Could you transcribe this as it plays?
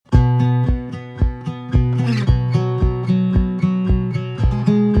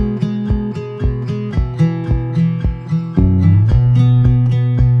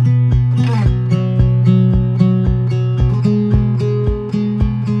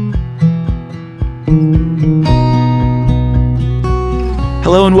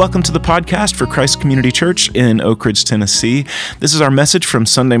Hello and welcome to the podcast for Christ Community Church in Oak Ridge, Tennessee. This is our message from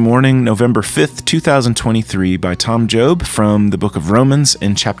Sunday morning, November 5th, 2023 by Tom Job from the book of Romans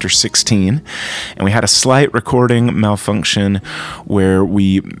in chapter 16. And we had a slight recording malfunction where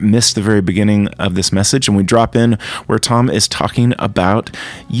we missed the very beginning of this message, and we drop in where Tom is talking about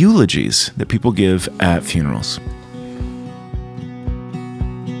eulogies that people give at funerals.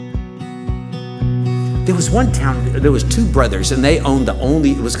 There was one town, there was two brothers, and they owned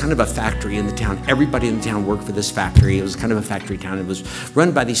it was kind of a factory in the town. Everybody in the town worked for this factory. It was kind of a factory town. It was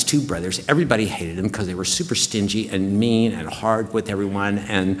run by these two brothers. Everybody hated them because they were super stingy and mean and hard with everyone.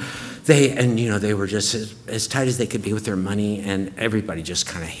 And they were just as tight as they could be with their money, and everybody just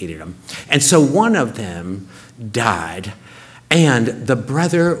kind of hated them. And so one of them died, and the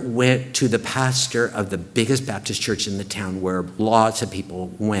brother went to the pastor of the biggest Baptist church in the town where lots of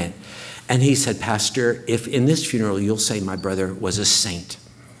people went. And he said, "Pastor, if in this funeral you'll say my brother was a saint,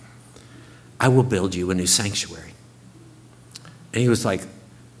 I will build you a new sanctuary." And he was like,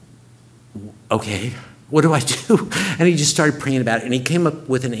 "Okay, what do I do?" And he just started praying about it, and he came up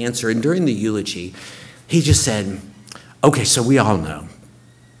with an answer. And during the eulogy, he just said, "Okay, so we all know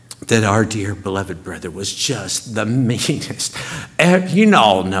that our dear beloved brother was just the meanest. You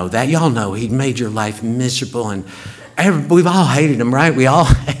all know that. Y'all know he made your life miserable, and we've all hated him, right? We all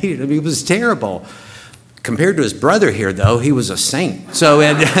hated him. He was terrible. Compared to his brother here, though, he was a saint. So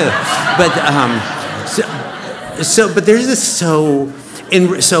there's this. So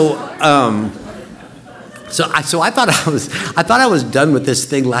I thought I was done with this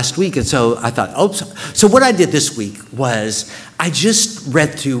thing last week, and so I thought, so what I did this week was I just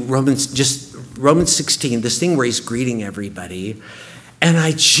read through Romans 16, this thing where he's greeting everybody, and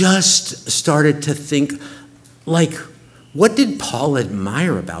I just started to think, like, what did Paul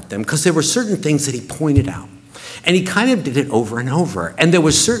admire about them? Because there were certain things that he pointed out, and he kind of did it over and over. And there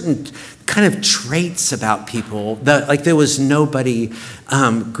was certain kind of traits about people that, like, there was nobody,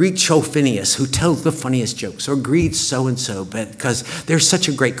 greet Phineas, who tells the funniest jokes, or greet so-and-so, but because they're such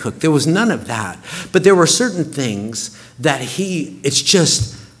a great cook. There was none of that. But there were certain things that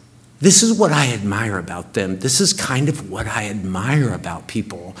this is what I admire about them. This is kind of what I admire about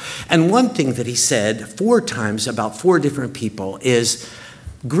people. And one thing that he said 4 times about 4 different people is,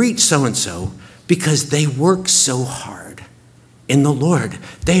 greet so-and-so because they work so hard in the Lord.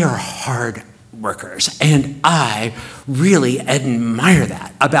 They are hard workers. And I really admire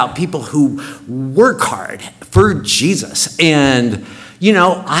that about people who work hard for Jesus. And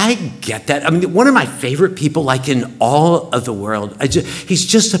I get that. I mean, one of my favorite people, like, in all of the world, he's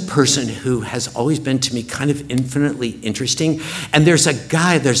just a person who has always been to me kind of infinitely interesting. And there's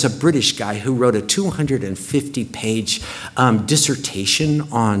a British guy who wrote a 250-page dissertation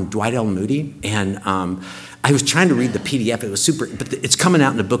on Dwight L. Moody. And I was trying to read the PDF. It was super, but it's coming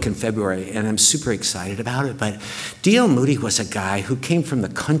out in a book in February, and I'm super excited about it. But D.L. Moody was a guy who came from the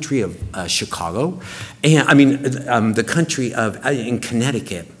country of Chicago, and the country of in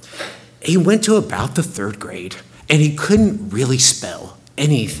Connecticut. He went to about the 3rd grade, and he couldn't really spell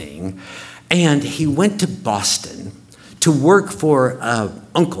anything. And he went to Boston to work for an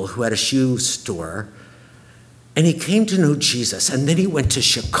uncle who had a shoe store. And he came to know Jesus, and then he went to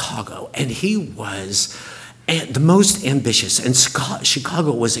Chicago, and he was the most ambitious, and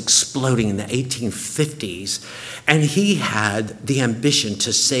Chicago was exploding in the 1850s, and he had the ambition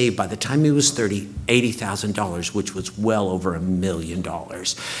to save, by the time he was 30, $80,000, which was well over $1 million,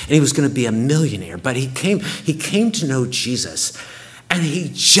 and he was going to be a millionaire. But he came to know Jesus, and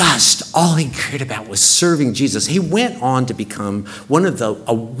all he cared about was serving Jesus. He went on to become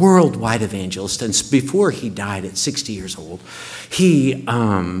a worldwide evangelist, and before he died at 60 years old, he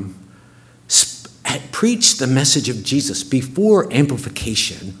had preached the message of Jesus before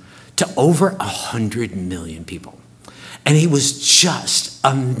amplification to over 100 million people. And he was just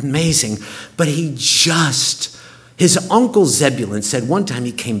amazing. But his uncle Zebulon said one time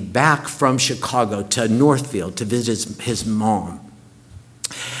he came back from Chicago to Northfield to visit his mom.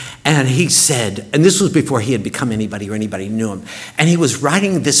 And he said, and this was before he had become anybody or anybody knew him, and he was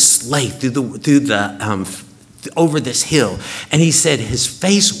riding this sleigh over this hill, and he said his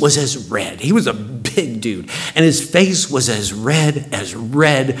face was as red. He was a big dude. And his face was as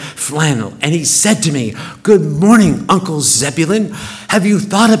red flannel. And he said to me, "Good morning, Uncle Zebulon. Have you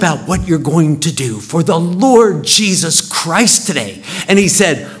thought about what you're going to do for the Lord Jesus Christ today?" And he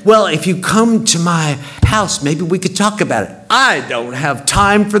said, "Well, if you come to my house, maybe we could talk about it." I don't have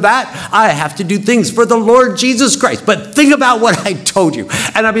time for that. I have to do things for the Lord Jesus Christ. But think about what I told you.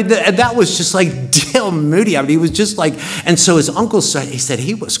 And I mean, that was just like Dale Moody. I mean, he was just like, and so his uncle said, he said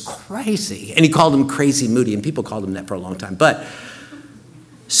he was crazy. And he called him Crazy Moody, and people called him that for a long time. But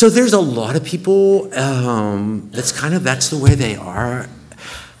so there's a lot of people that's the way they are.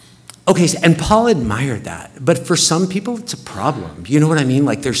 Okay, and Paul admired that, but for some people, it's a problem. You know what I mean?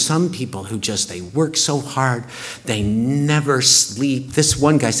 Like there's some people who they work so hard, they never sleep. This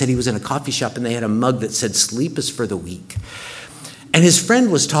one guy said he was in a coffee shop and they had a mug that said, "Sleep is for the weak." And his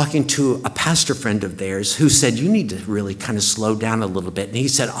friend was talking to a pastor friend of theirs who said, "You need to really kind of slow down a little bit." And he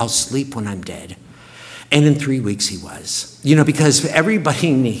said, "I'll sleep when I'm dead." And in 3 weeks he was, because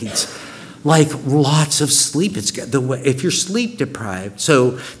everybody needs like lots of sleep. It's the way, if you're sleep deprived.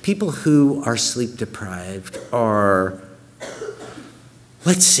 So people who are sleep deprived are,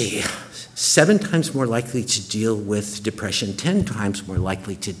 7 times more likely to deal with depression, 10 times more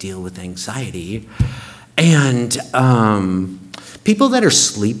likely to deal with anxiety. And people that are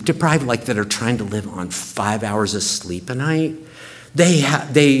sleep deprived, like that are trying to live on 5 hours of sleep a night,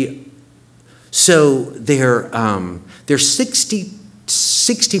 they're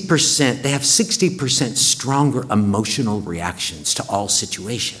 60%, they have 60% stronger emotional reactions to all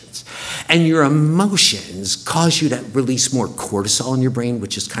situations. And your emotions cause you to release more cortisol in your brain,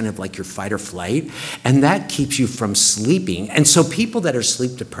 which is kind of like your fight or flight, and that keeps you from sleeping. And so people that are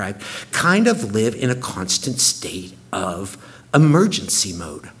sleep deprived kind of live in a constant state of emergency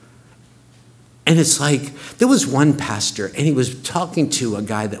mode. And it's like, there was one pastor, and he was talking to a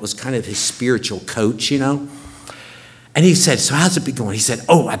guy that was kind of his spiritual coach, And he said, "So how's it been going?" He said,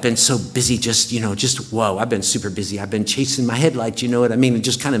 "Oh, I've been so busy, I've been super busy. I've been chasing my headlights, you know what I mean? And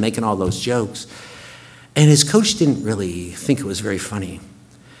just kind of making all those jokes." And his coach didn't really think it was very funny.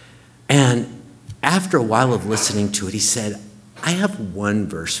 And after a while of listening to it, he said, "I have one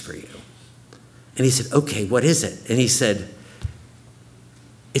verse for you." And he said, "Okay, what is it?" And he said,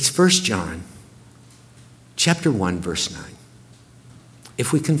 "It's 1 John chapter 1, verse 9.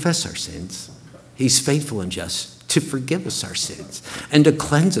 If we confess our sins, he's faithful and just to forgive us our sins and to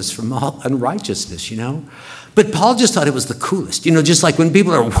cleanse us from all unrighteousness, But Paul just thought it was the coolest, just like when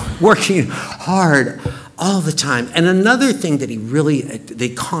people are working hard all the time. And another thing that he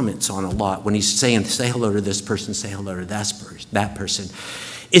comments on a lot when he's saying, say hello to this person, say hello to that person,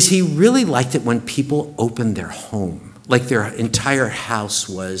 is he really liked it when people opened their home, like their entire house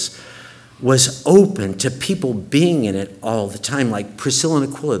was open to people being in it all the time. Like Priscilla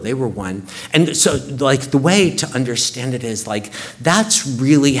and Aquila, they were one. And so like the way to understand it is like, that's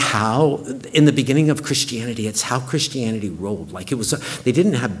really how, in the beginning of Christianity, it's how Christianity rolled. Like they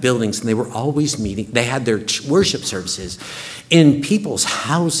didn't have buildings, and they were always meeting. They had their worship services in people's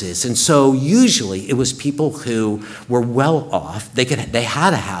houses. And so usually it was people who were well off. They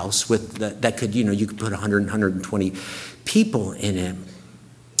had a house that could, you could put 100, 120 people in it.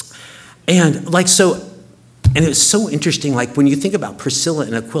 And it was so interesting, like when you think about Priscilla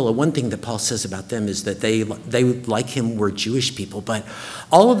and Aquila, one thing that Paul says about them is that they like him, were Jewish people, but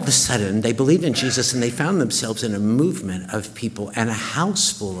all of a sudden they believed in Jesus, and they found themselves in a movement of people and a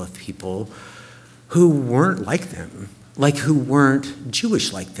house full of people who weren't like them, like who weren't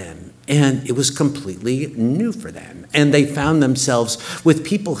Jewish like them. And it was completely new for them. And they found themselves with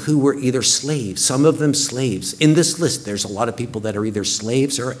people who were either slaves, some of them slaves. In this list, there's a lot of people that are either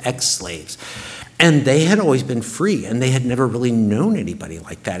slaves or ex-slaves. And they had always been free, and they had never really known anybody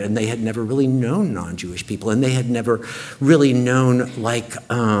like that. And they had never really known non-Jewish people. And they had never really known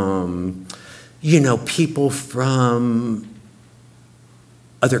people from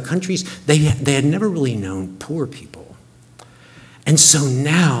other countries. They had never really known poor people. And so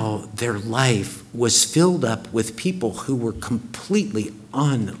now their life was filled up with people who were completely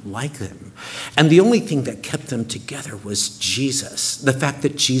unlike them. And the only thing that kept them together was Jesus, the fact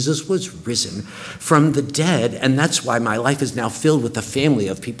that Jesus was risen from the dead. And that's why my life is now filled with a family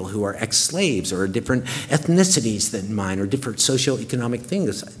of people who are ex-slaves or different ethnicities than mine, or different socioeconomic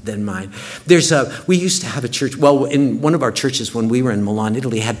things than mine. We used to have a church, in one of our churches when we were in Milan,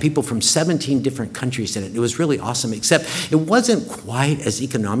 Italy, had people from 17 different countries in it. It was really awesome, except it wasn't quite as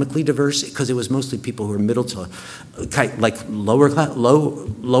economically diverse because it was mostly people who were middle to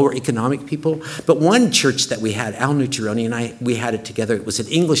lower economic people. But one church that we had, Al Nucciaroni and I, we had it together. It was an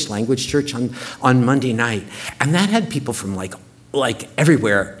English language church on Monday night. And that had people from like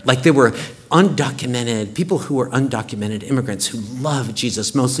everywhere. Like there were undocumented, people who were undocumented immigrants who loved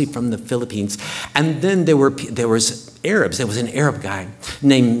Jesus, mostly from the Philippines. And then there was Arabs. There was an Arab guy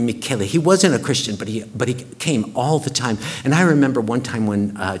named Michele. He wasn't a Christian, but he came all the time. And I remember one time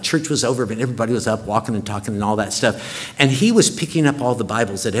when church was over, but everybody was up walking and talking and all that stuff. And he was picking up all the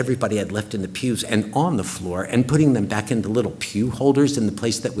Bibles that everybody had left in the pews and on the floor and putting them back into little pew holders in the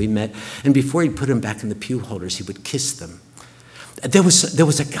place that we met. And before he'd put them back in the pew holders, he would kiss them. There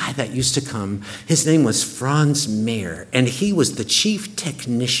was a guy that used to come. His name was Franz Mayer, and he was the chief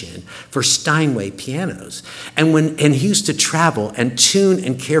technician for Steinway pianos. And he used to travel and tune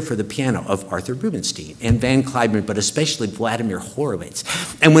and care for the piano of Arthur Rubinstein and Van Cliburn, but especially Vladimir Horowitz.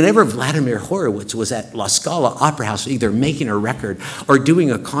 And whenever Vladimir Horowitz was at La Scala Opera House, either making a record or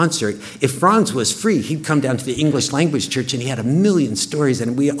doing a concert, if Franz was free, he'd come down to the English language church, and he had a million stories,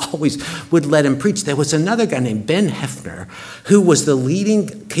 and we always would let him preach. There was another guy named Ben Hefner, who was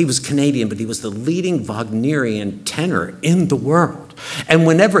he was Canadian, but he was the leading Wagnerian tenor in the world. And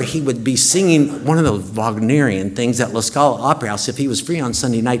whenever he would be singing one of those Wagnerian things at La Scala Opera House, if he was free on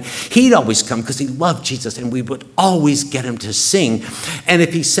Sunday night, he'd always come because he loved Jesus, and we would always get him to sing. And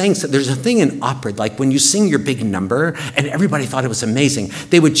if he sang, so there's a thing in opera, like when you sing your big number, and everybody thought it was amazing,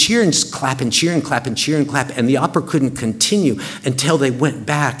 they would cheer and clap and cheer and clap and cheer and clap, and the opera couldn't continue until they went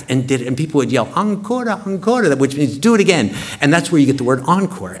back and did it, and people would yell, ancora, ancora, which means do it again. And that's where you get the word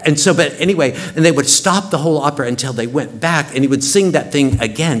encore. And so, but anyway, and they would stop the whole opera until they went back, and he would sing that thing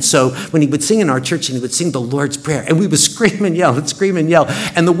again. So when he would sing in our church, and he would sing the Lord's Prayer, and we would scream and yell,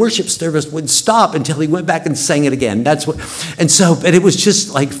 and the worship service would stop until he went back and sang it again. But it was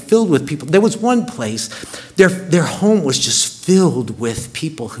just like filled with people. There was one place, their home was just filled with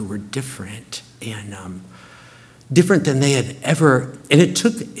people who were different and different than they had ever, and it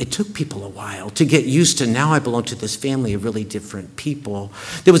took people a while to get used to. Now I belong to this family of really different people.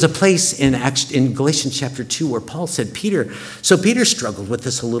 There was a place in Galatians chapter 2 where Paul said, Peter struggled with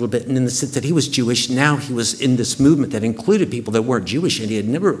this a little bit, and in the sense that he was Jewish. Now he was in this movement that included people that weren't Jewish, and he had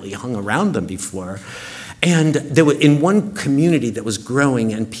never really hung around them before. And there was in one community that was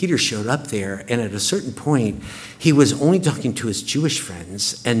growing, and Peter showed up there, and at a certain point, he was only talking to his Jewish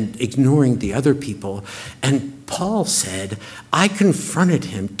friends and ignoring the other people. And Paul said, I confronted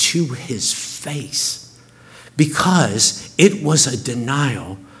him to his face because it was a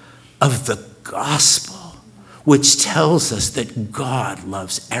denial of the gospel, which tells us that God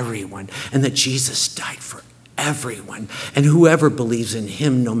loves everyone and that Jesus died for everyone, and whoever believes in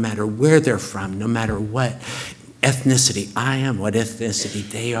him, no matter where they're from, no matter what ethnicity I am, what ethnicity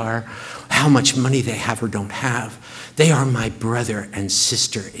they are, how much money they have or don't have, they are my brother and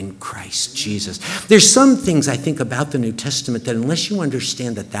sister in Christ Jesus. There's some things I think about the New Testament that unless you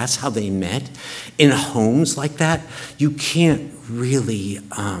understand that that's how they met in homes like that, you can't really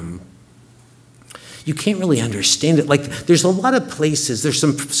understand it. Like there's a lot of places, there's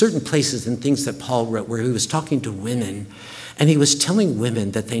some certain places and things that Paul wrote where he was talking to women, and he was telling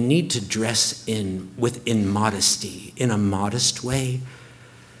women that they need to dress in modesty, in a modest way.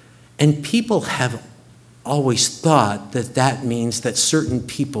 And people have always thought that that means that certain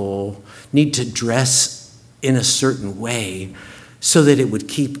people need to dress in a certain way so that it would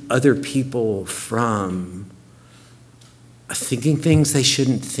keep other people from thinking things they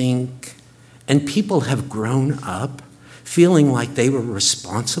shouldn't think. And people have grown up feeling like they were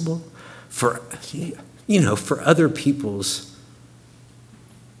responsible for other people's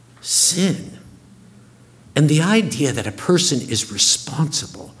sin. And the idea that a person is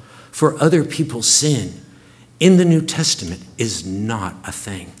responsible for other people's sin in the New Testament is not a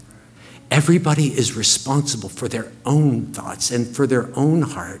thing. Everybody is responsible for their own thoughts and for their own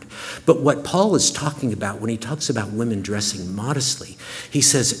heart. But what Paul is talking about when he talks about women dressing modestly, he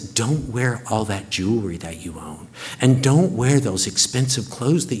says, don't wear all that jewelry that you own. And don't wear those expensive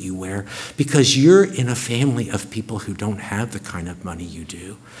clothes that you wear because you're in a family of people who don't have the kind of money you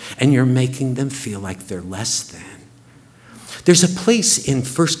do. And you're making them feel like they're less than. There's a place in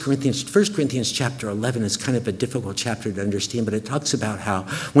 1 Corinthians chapter 11 is kind of a difficult chapter to understand, but it talks about how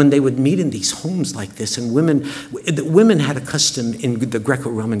when they would meet in these homes like this, and women had a custom in the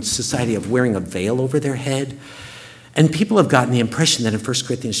Greco-Roman society of wearing a veil over their head. And people have gotten the impression that in 1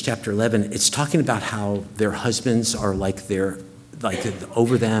 Corinthians chapter 11, it's talking about how their husbands are like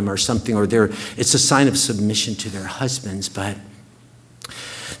over them or something, or it's a sign of submission to their husbands. But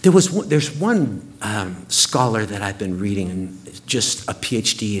There's one scholar that I've been reading, and just a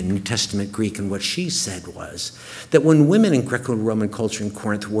PhD in New Testament Greek, and what she said was that when women in Greco-Roman culture in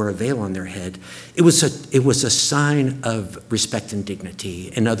Corinth wore a veil on their head, it was a sign of respect and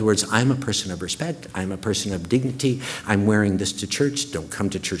dignity. In other words, I'm a person of respect, I'm a person of dignity, I'm wearing this to church, don't come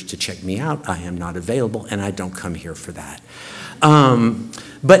to church to check me out, I am not available, and I don't come here for that.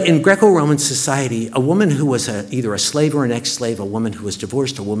 But in Greco-Roman society, a woman who was either a slave or an ex-slave, a woman who was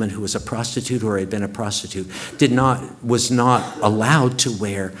divorced, a woman who was a prostitute or had been a prostitute, was not allowed to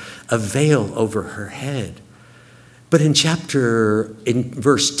wear a veil over her head. But in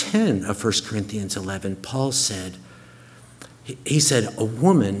verse 10 of 1 Corinthians 11, Paul said, he said, a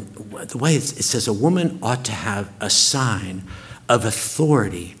woman, the way it says, a woman ought to have a sign of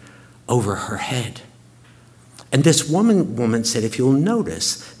authority over her head. And this woman said, if you'll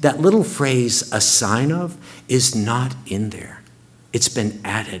notice, that little phrase, a sign of, is not in there. It's been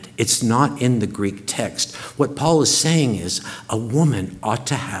added. It's not in the Greek text. What Paul is saying is a woman ought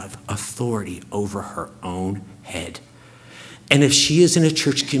to have authority over her own head. And if she is in a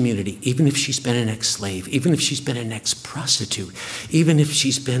church community, even if she's been an ex-slave, even if she's been an ex-prostitute, even if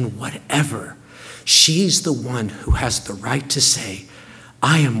she's been whatever, she's the one who has the right to say,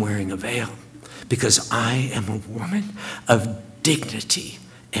 I am wearing a veil, because I am a woman of dignity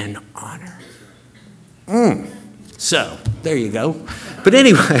and honor. So, there you go. But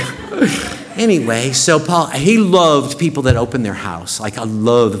anyway, so Paul, he loved people that open their house. Like, I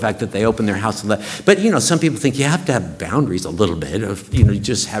love the fact that they open their house. But, some people think you have to have boundaries a little bit of,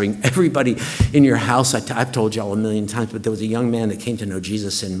 just having everybody in your house. I've told y'all a million times, but there was a young man that came to know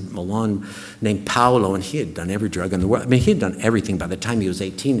Jesus in Milan named Paolo, and he had done every drug in the world. I mean, he had done everything by the time he was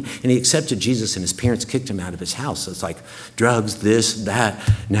 18, and he accepted Jesus, and his parents kicked him out of his house. So it's like, drugs, this, that.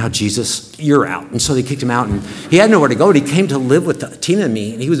 Now, Jesus, you're out. And so they kicked him out, and he had nowhere to go, and he came to live with Tina and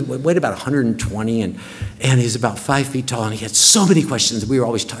me, and he weighed about 120, and he's about 5 feet tall, and he had so many questions. We were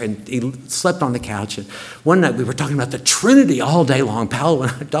always talking. He slept on the couch, and one night we were talking about the Trinity all day long. Paolo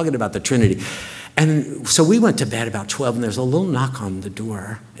and I were talking about the Trinity. And so we went to bed about 12, and there's a little knock on the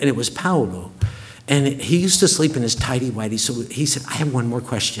door, and it was Paolo. And he used to sleep in his tighty-whities, so he said, I have one more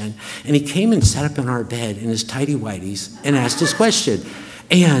question. And he came and sat up in our bed in his tighty-whities and asked his question.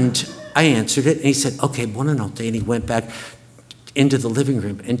 And I answered it, and he said, okay, buonanotte, and he went back into the living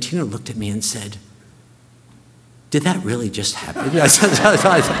room, and Tina looked at me and said, did that really just happen? But I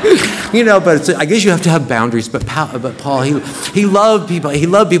guess you have to have boundaries. But Paul, he loved people. He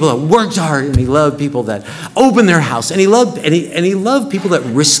loved people that worked hard, and he loved people that opened their house, and he loved people that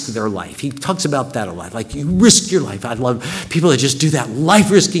risk their life. He talks about that a lot. Like, you risk your life. I love people that just do that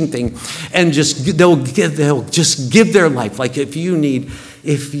life-risking thing, and they'll just give their life. Like,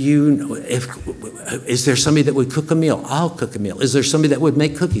 is there somebody that would cook a meal? I'll cook a meal. Is there somebody that would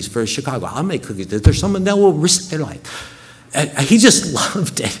make cookies for Chicago? I'll make cookies. Is there someone that will risk their life? He just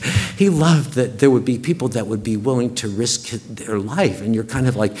loved it. He loved that there would be people that would be willing to risk their life. And you're kind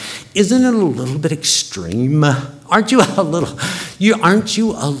of like, isn't it a little bit extreme? Aren't you a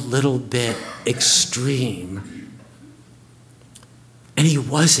little bit extreme? And he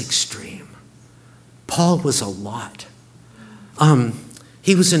was extreme. Paul was a lot.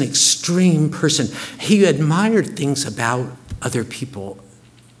 He was an extreme person. He admired things about other people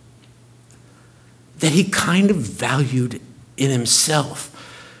that he kind of valued in himself.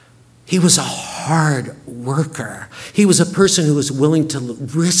 He was a hard worker. He was a person who was willing to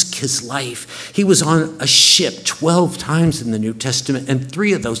risk his life. He was on a ship 12 times in the New Testament, and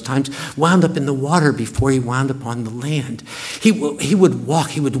 3 of those times wound up in the water before he wound up on the land. He would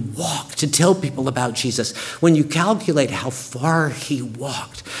walk to tell people about Jesus. When you calculate how far he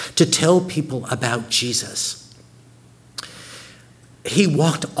walked to tell people about Jesus, he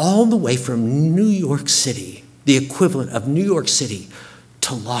walked all the way from New York City, the equivalent of New York City,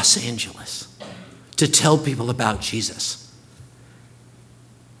 to Los Angeles to tell people about Jesus.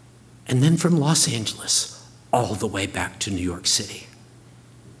 And then from Los Angeles all the way back to New York City.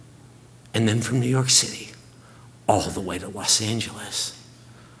 And then from New York City all the way to Los Angeles.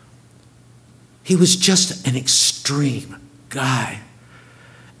 He was just an extreme guy.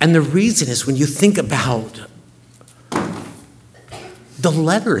 And the reason is, when you think about the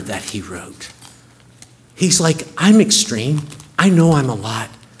letter that he wrote, he's like, I'm extreme. I know I'm a lot,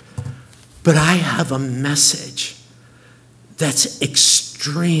 but I have a message that's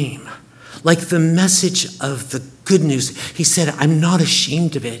extreme, like the message of the good news. He said, I'm not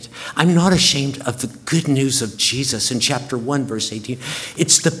ashamed of it. I'm not ashamed of the good news of Jesus. In chapter 1, verse 18,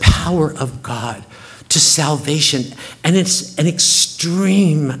 it's the power of God to salvation, and it's an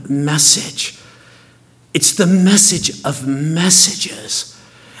extreme message. It's the message of messages.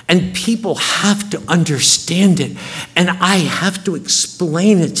 And people have to understand it. And I have to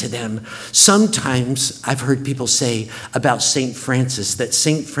explain it to them. Sometimes I've heard people say about St. Francis that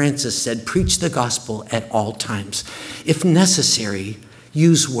St. Francis said, preach the gospel at all times. If necessary,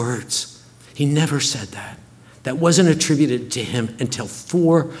 use words. He never said that. That wasn't attributed to him until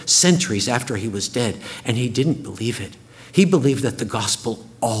 4 centuries after he was dead. And he didn't believe it. He believed that the gospel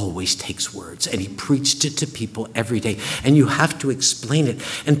always takes words, and he preached it to people every day. And you have to explain it.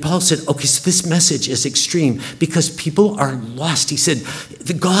 And Paul said, okay, so this message is extreme because people are lost. He said,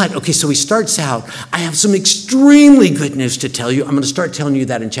 so he starts out, I have some extremely good news to tell you. I'm going to start telling you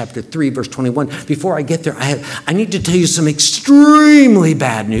that in chapter 3, verse 21. Before I get there, I need to tell you some extremely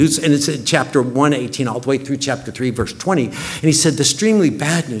bad news. And it's in chapter 1:18 all the way through chapter 3, verse 20. And he said, the extremely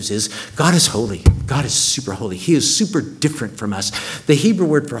bad news is God is holy. God is super holy. He is super different from us. The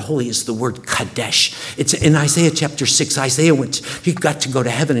Hebrew word for holy is the word kadesh. It's in Isaiah chapter 6. Isaiah he got to go to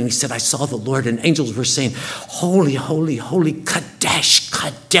heaven and he said, I saw the Lord, and angels were saying, holy, holy, holy, kadesh,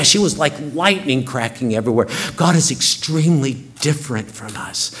 kadesh. It was like lightning cracking everywhere. God is extremely different from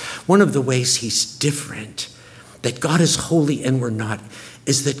us. One of the ways he's different, that God is holy and we're not,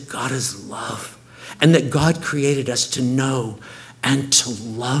 is that God is love, and that God created us to know and to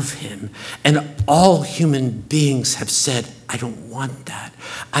love him. And all human beings have said, I don't want that.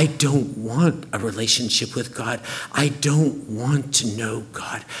 I don't want a relationship with God. I don't want to know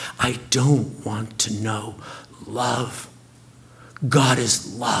God. I don't want to know love. God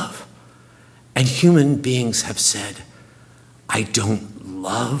is love. And human beings have said, I don't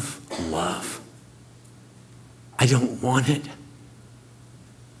love love. I don't want it.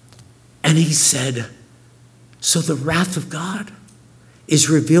 And he said, so the wrath of God is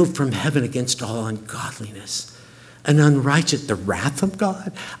revealed from heaven against all ungodliness and unrighteousness. The wrath of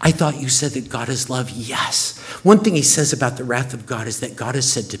God? I thought you said that God is love. Yes. One thing he says about the wrath of God is that God has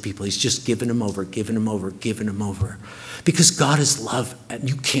said to people, he's just given them over, given them over, given them over. Because God is love, and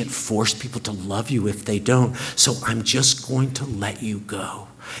you can't force people to love you if they don't. So I'm just going to let you go.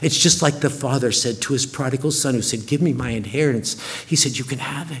 It's just like the father said to his prodigal son who said, give me my inheritance. He said, you can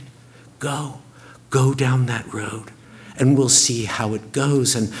have it. Go down that road. And we'll see how it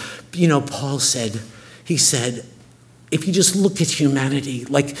goes. And, Paul said, if you just look at humanity,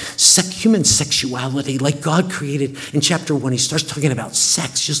 like human sexuality, like God created in chapter 1, he starts talking about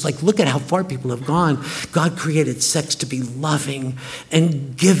sex. Just like, look at how far people have gone. God created sex to be loving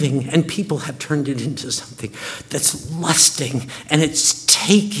and giving, and people have turned it into something that's lusting and it's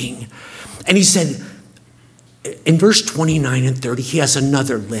taking. And he said, in verse 29 and 30, he has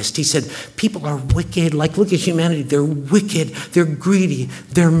another list. He said, people are wicked. Like, look at humanity. They're wicked. They're greedy.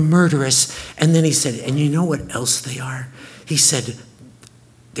 They're murderous. And then he said, and you know what else they are? He said,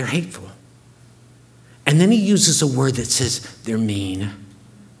 they're hateful. And then he uses a word that says they're mean.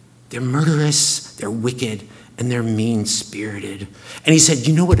 They're murderous. They're wicked. And they're mean-spirited. And he said,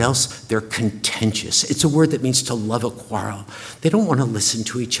 you know what else? They're contentious. It's a word that means to love a quarrel. They don't want to listen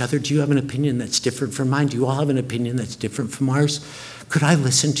to each other. Do you have an opinion that's different from mine? Do you all have an opinion that's different from ours? Could I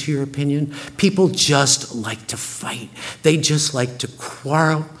listen to your opinion? People just like to fight. They just like to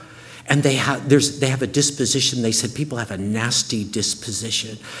quarrel. And they have a disposition. They said people have a nasty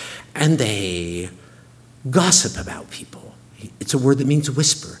disposition. And they gossip about people. It's a word that means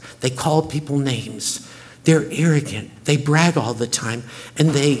whisper. They call people names. They're arrogant. They brag all the time,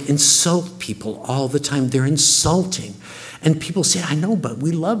 and they insult people all the time. They're insulting. And people say, I know, but we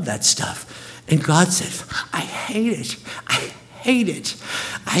love that stuff. And God says, I hate it. I hate it.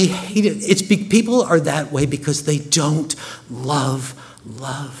 I hate it. People are that way because they don't love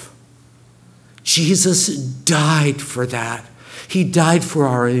love. Jesus died for that. He died for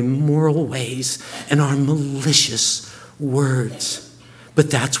our immoral ways and our malicious words. But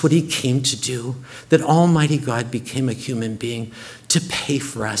that's what he came to do, that Almighty God became a human being to pay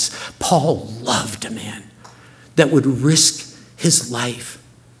for us. Paul loved a man that would risk his life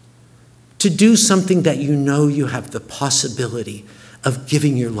to do something that you have the possibility of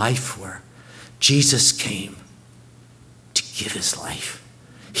giving your life for. Jesus came to give his life.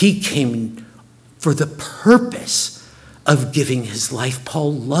 He came for the purpose of giving his life.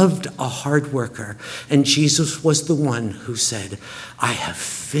 Paul loved a hard worker, and Jesus was the one who said, I have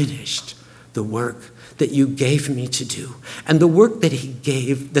finished the work that you gave me to do. And the work that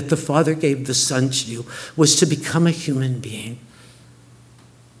that the Father gave the Son to do, was to become a human being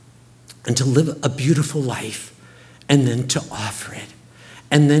and to live a beautiful life, and then to offer it,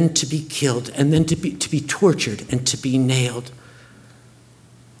 and then to be killed, and then to be tortured and to be nailed.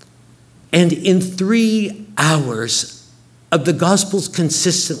 And in 3 hours, the Gospels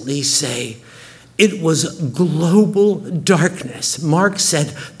consistently say, It was global darkness. Mark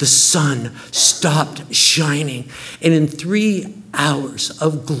said the sun stopped shining. And in 3 hours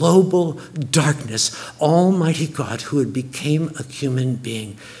of global darkness, Almighty God, who had become a human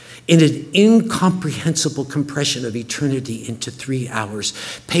being, in an incomprehensible compression of eternity into 3 hours,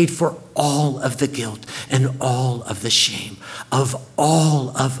 paid for all of the guilt and all of the shame of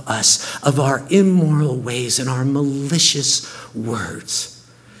all of us, of our immoral ways and our malicious words.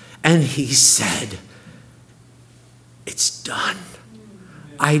 And he said, it's done.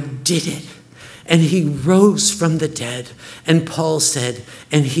 I did it. And he rose from the dead. And Paul said,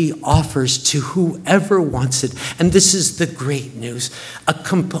 and he offers to whoever wants it. And this is the great news, a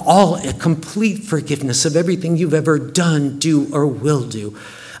complete forgiveness of everything you've ever done, do, or will do.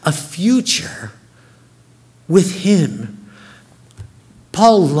 A future with him.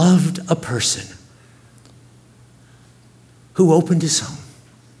 Paul loved a person who opened his home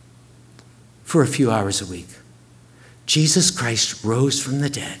for a few hours a week. Jesus Christ rose from the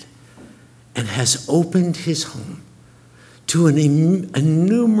dead and has opened his home to an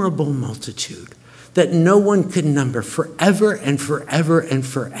innumerable multitude that no one could number, forever and forever and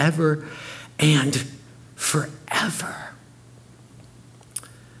forever and forever.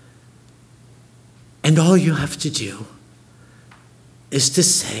 And all you have to do is to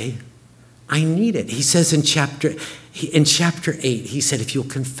say, I need it. He says in chapter 8, he said, if you'll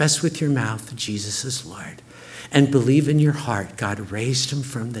confess with your mouth Jesus is Lord and believe in your heart God raised him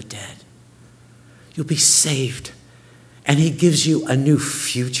from the dead, you'll be saved. And he gives you a new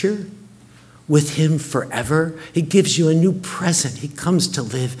future with him forever. He gives you a new present. He comes to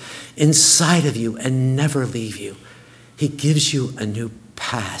live inside of you and never leave you. He gives you a new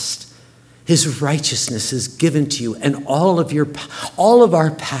past. His righteousness is given to you, and all of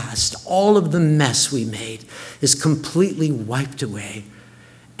our past, all of the mess we made is completely wiped away.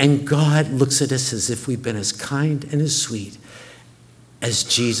 And God looks at us as if we've been as kind and as sweet as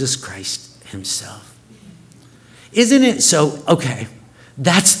Jesus Christ himself. Isn't it so? Okay,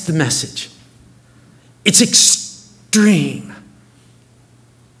 that's the message. It's extreme.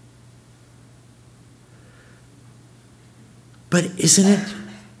 But isn't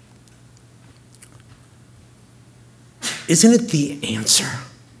it the answer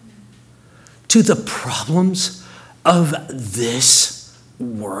to the problems of this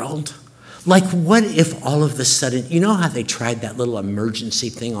world? Like, what if all of a sudden, you know how they tried that little emergency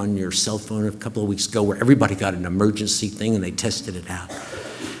thing on your cell phone a couple of weeks ago where everybody got an emergency thing and they tested it out?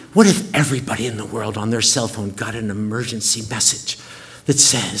 What if everybody in the world on their cell phone got an emergency message that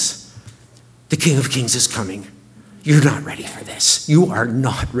says, the King of Kings is coming. You're not ready for this. You are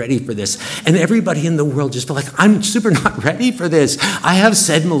not ready for this. And everybody in the world just felt like, I'm super not ready for this. I have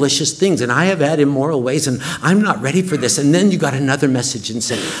said malicious things and I have had immoral ways and I'm not ready for this. And then you got another message and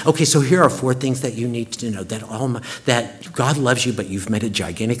said, okay, so here are 4 things that you need to know. That God loves you, but you've made a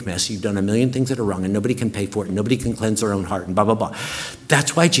gigantic mess. You've done a million things that are wrong and nobody can pay for it. And nobody can cleanse their own heart and blah, blah, blah.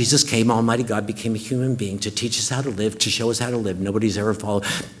 That's why Jesus came, Almighty God became a human being to teach us how to live, to show us how to live. Nobody's ever followed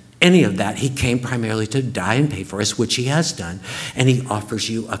any of that. He came primarily to die and pay for us, which he has done. And he offers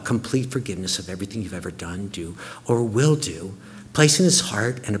you a complete forgiveness of everything you've ever done, do, or will do, a place in his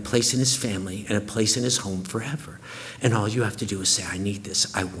heart and a place in his family and a place in his home forever. And all you have to do is say, I need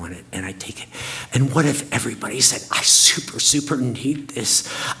this, I want it, and I take it. And what if everybody said, I super need this.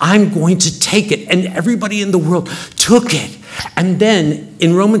 I'm going to take it. And everybody in the world took it. And then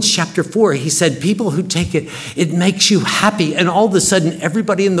in Romans chapter 4, he said, people who take it, it makes you happy. And all of a sudden,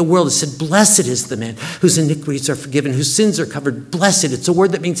 everybody in the world has said, blessed is the man whose iniquities are forgiven, whose sins are covered. Blessed, it's a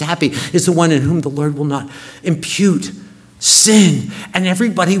word that means happy, is the one in whom the Lord will not impute sin. And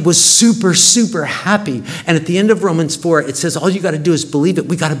everybody was super happy. And at the end of Romans 4, it says, all you got to do is believe it.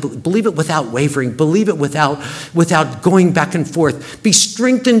 We got to believe it without wavering. Believe it without going back and forth. Be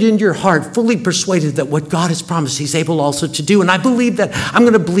strengthened in your heart, fully persuaded that what God has promised, he's able also to do. And I believe that. I'm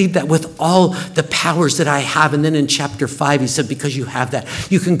going to believe that with all the powers that I have. And then in chapter 5, he said, because you have that,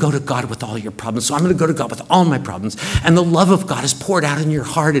 you can go to God with all your problems. So I'm going to go to God with all my problems. And the love of God is poured out in your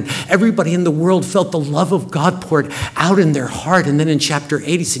heart. And everybody in the world felt the love of God poured out in their heart. And then in chapter 8,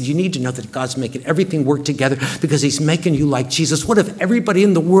 he said, you need to know that God's making everything work together because he's making you like Jesus. What if everybody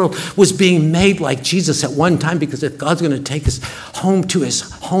in the world was being made like Jesus at one time? Because if God's going to take us home to his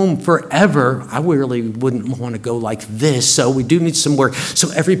home forever, I really wouldn't want to go like this. So we do need some work.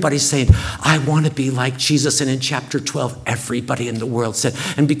 So everybody's saying, I want to be like Jesus. And in chapter 12, everybody in the world said,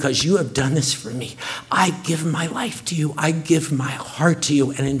 and because you have done this for me, I give my life to you. I give my heart to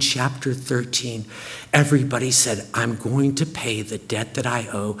you. And in chapter 13, everybody said, I'm going to pay the debt that I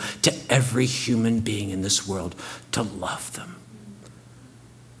owe to every human being in this world, to love them.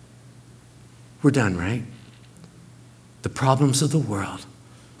 we're done, right? The problems of the world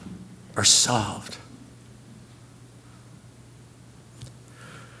are solved.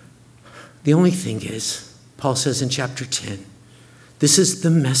 The only thing is, Paul says in chapter 10, this is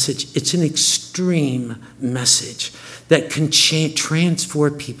the message. It's an extreme message that can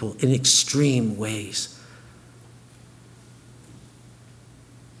transform people in extreme ways.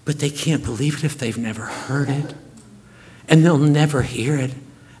 But they can't believe it if they've never heard it. And they'll never hear it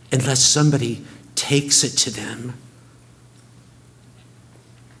unless somebody takes it to them.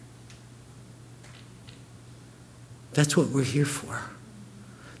 That's what we're here for.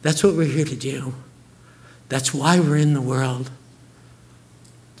 That's what we're here to do. That's why we're in the world.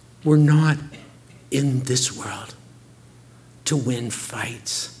 We're not in this world to win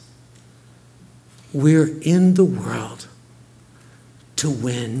fights. We're in the world to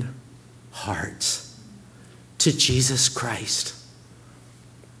win hearts to Jesus Christ.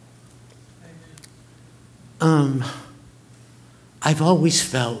 I've always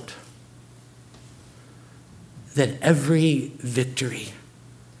felt that every victory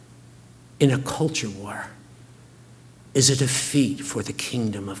in a culture war is a defeat for the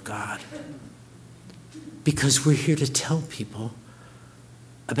kingdom of God. Because we're here to tell people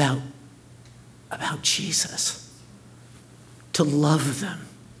about Jesus, to love them,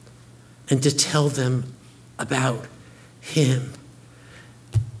 and to tell them about him.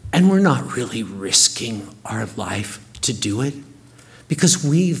 And we're not really risking our life to do it because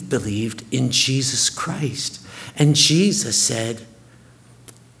we've believed in Jesus Christ. And Jesus said,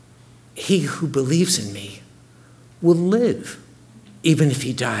 he who believes in me will live even if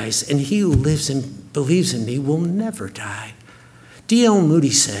he dies, and he who lives and believes in me will never die. D.L.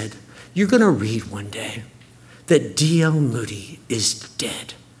 Moody said, you're going to read one day that D.L. Moody is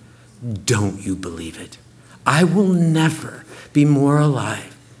dead. Don't you believe it? I will never be more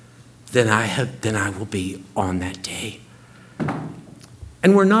alive than I will be on that day.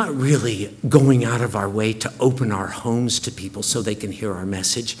 And we're not really going out of our way to open our homes to people so they can hear our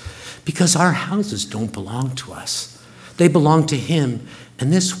message, because our houses don't belong to us. They belong to him,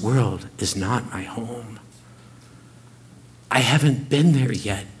 and this world is not my home. I haven't been there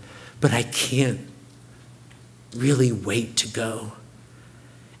yet, but I can't really wait to go.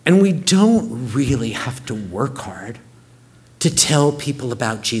 And we don't really have to work hard to tell people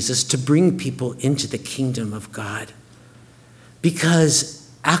about Jesus, to bring people into the kingdom of God. Because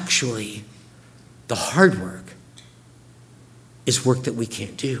actually, the hard work is work that we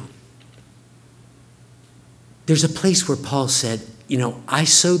can't do. There's a place where Paul said, I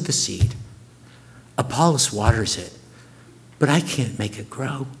sowed the seed, Apollos waters it, but I can't make it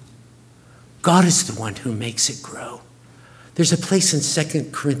grow. God is the one who makes it grow. There's a place in 2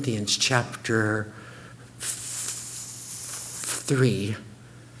 Corinthians chapter 3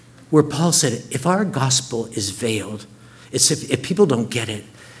 where Paul said, if our gospel is veiled, if people don't get it,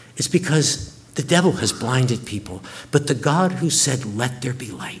 it's because the devil has blinded people. But the God who said, let there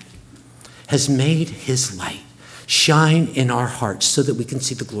be light, has made his light shine in our hearts so that we can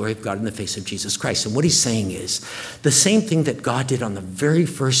see the glory of God in the face of Jesus Christ. And what he's saying is the same thing that God did on the very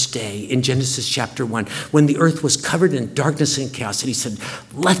first day in Genesis chapter 1, when the earth was covered in darkness and chaos, and he said,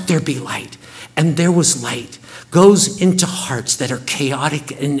 let there be light. And there was light, goes into hearts that are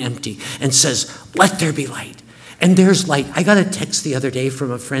chaotic and empty and says, let there be light. And there's light. I got a text the other day from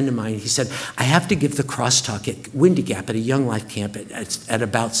a friend of mine. He said, I have to give the crosstalk at Windy Gap at a Young Life camp at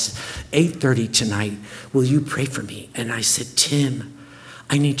about 8:30 tonight. Will you pray for me? And I said, Tim,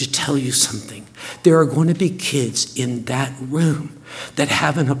 I need to tell you something. There are going to be kids in that room that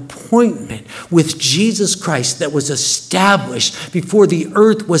have an appointment with Jesus Christ that was established before the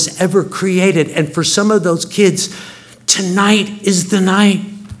earth was ever created. And for some of those kids, tonight is the night.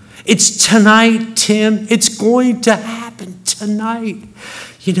 It's tonight, Tim. It's going to happen tonight.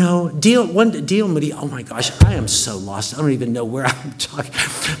 D.L. Moody, oh my gosh, I am so lost. I don't even know where I'm talking.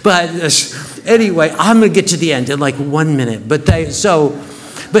 But anyway, I'm going to get to the end in like 1 minute. D.L.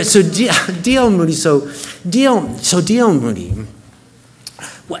 Moody, D.L. Moody,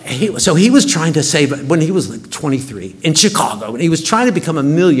 he was trying to save, when he was like 23 in Chicago, and he was trying to become a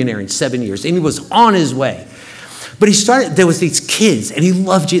millionaire in 7 years, and he was on his way. But there was these kids, and he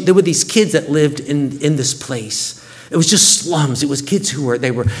loved you. There were these kids that lived in this place. It was just slums. It was kids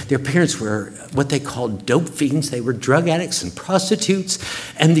their parents were what they called dope fiends. They were drug addicts and prostitutes.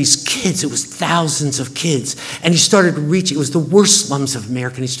 And these kids, it was thousands of kids. And he started reaching, it was the worst slums of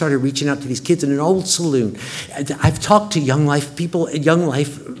America. And he started reaching out to these kids in an old saloon. I've talked to Young Life people, Young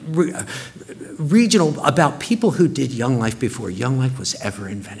Life regional about people who did Young Life before Young Life was ever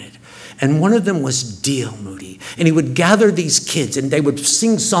invented. And one of them was D.L. Moody. And he would gather these kids and they would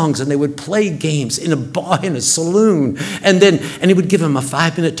sing songs and they would play games in a bar, in a saloon. And he would give them a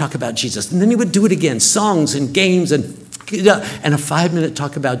 5-minute talk about Jesus. And then he would do it again, songs and games and a 5-minute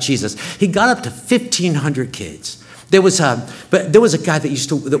talk about Jesus. He got up to 1,500 kids. There was a guy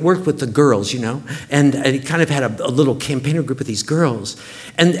that worked with the girls, and he kind of had a little campaigner group of these girls,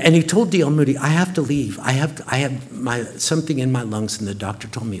 and he told D.L. Moody, I have to leave. I have something in my lungs, and the doctor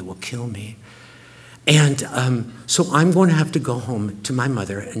told me it will kill me, and so I'm going to have to go home to my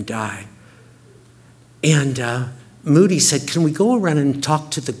mother and die. And Moody said, can we go around and talk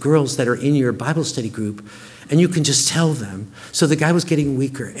to the girls that are in your Bible study group? And you can just tell them. So the guy was getting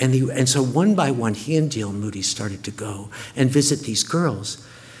weaker. And so one by one, he and D.L. Moody started to go and visit these girls.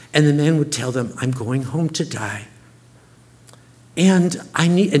 And the man would tell them, I'm going home to die. And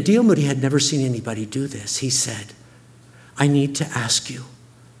D.L. Moody had never seen anybody do this. He said, I need to ask you,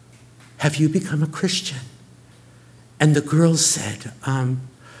 have you become a Christian? And the girls said, I'm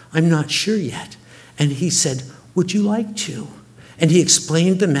not sure yet. And he said, would you like to? And he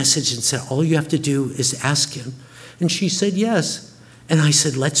explained the message and said, all you have to do is ask him. And she said, yes. And I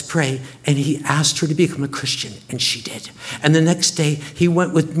said, let's pray. And he asked her to become a Christian, and she did. And the next day, he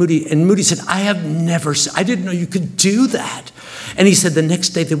went with Moody, and Moody said, I didn't know you could do that. And he said the next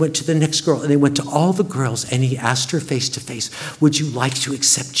day they went to the next girl, and they went to all the girls, and he asked her face to face, would you like to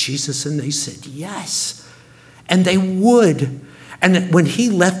accept Jesus? And they said, yes. And they would. And when he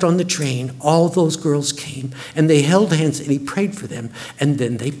left on the train, all those girls came, and they held hands, and he prayed for them, and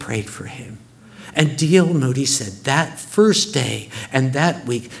then they prayed for him. And D.L. Moody said, that first day and that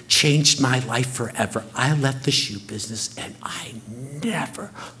week changed my life forever. I left the shoe business, and I never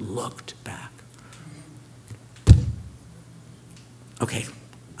looked back. Okay,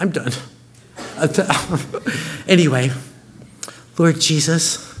 I'm done. Anyway, Lord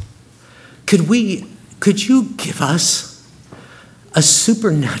Jesus, could you give us a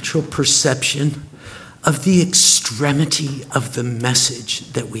supernatural perception of the extremity of the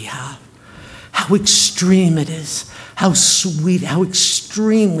message that we have? How extreme it is, how sweet, how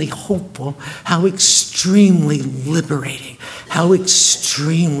extremely hopeful, how extremely liberating, how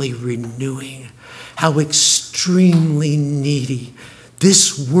extremely renewing, how extremely needy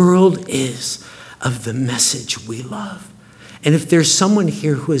this world is of the message we love. And if there's someone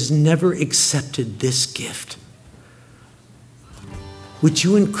here who has never accepted this gift, would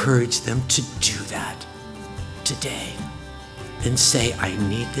you encourage them to do that today and say, I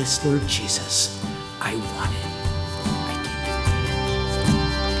need this, Lord Jesus. I want it. I need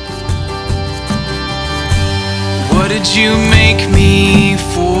it. What did you make me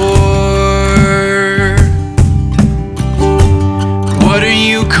for? What are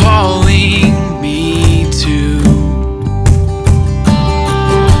you calling me to?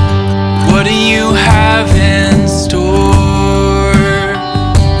 What do you have in store?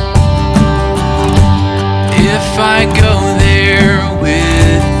 If I go there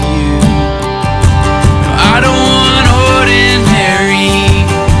with you, no, I don't want ordinary,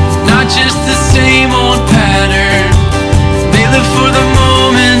 not just the same old pattern. They live for the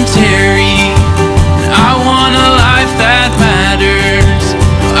momentary, and I want a life that matters.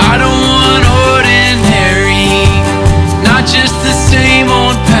 No, I don't want ordinary, not just the same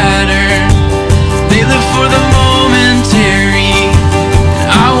old pattern. They live for the momentary, and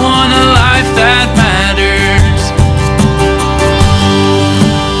I want a life that matters.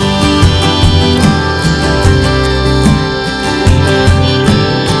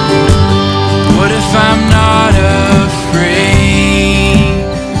 If I'm not afraid,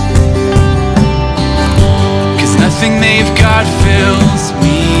 'cause nothing they've got fills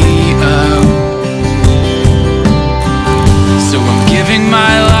me up. So I'm giving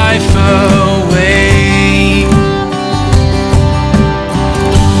my life away.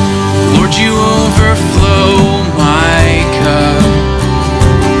 Lord, you overflow my cup.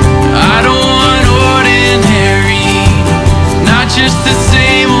 I don't want ordinary, not just the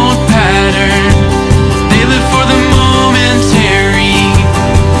same old pattern. They live for the momentary.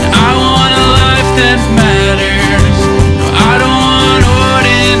 I want a life that matters. No, I don't want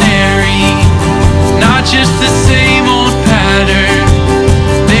ordinary, not just the same old pattern.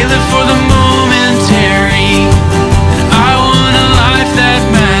 They live for the momentary.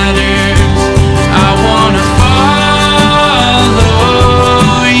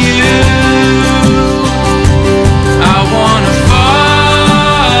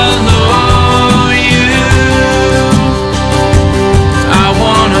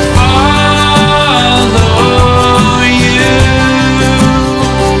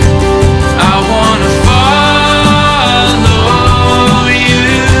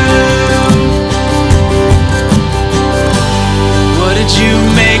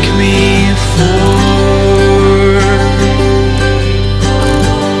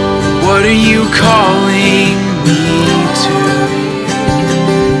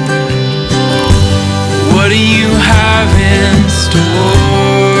 do you have in store?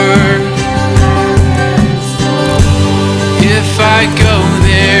 If I go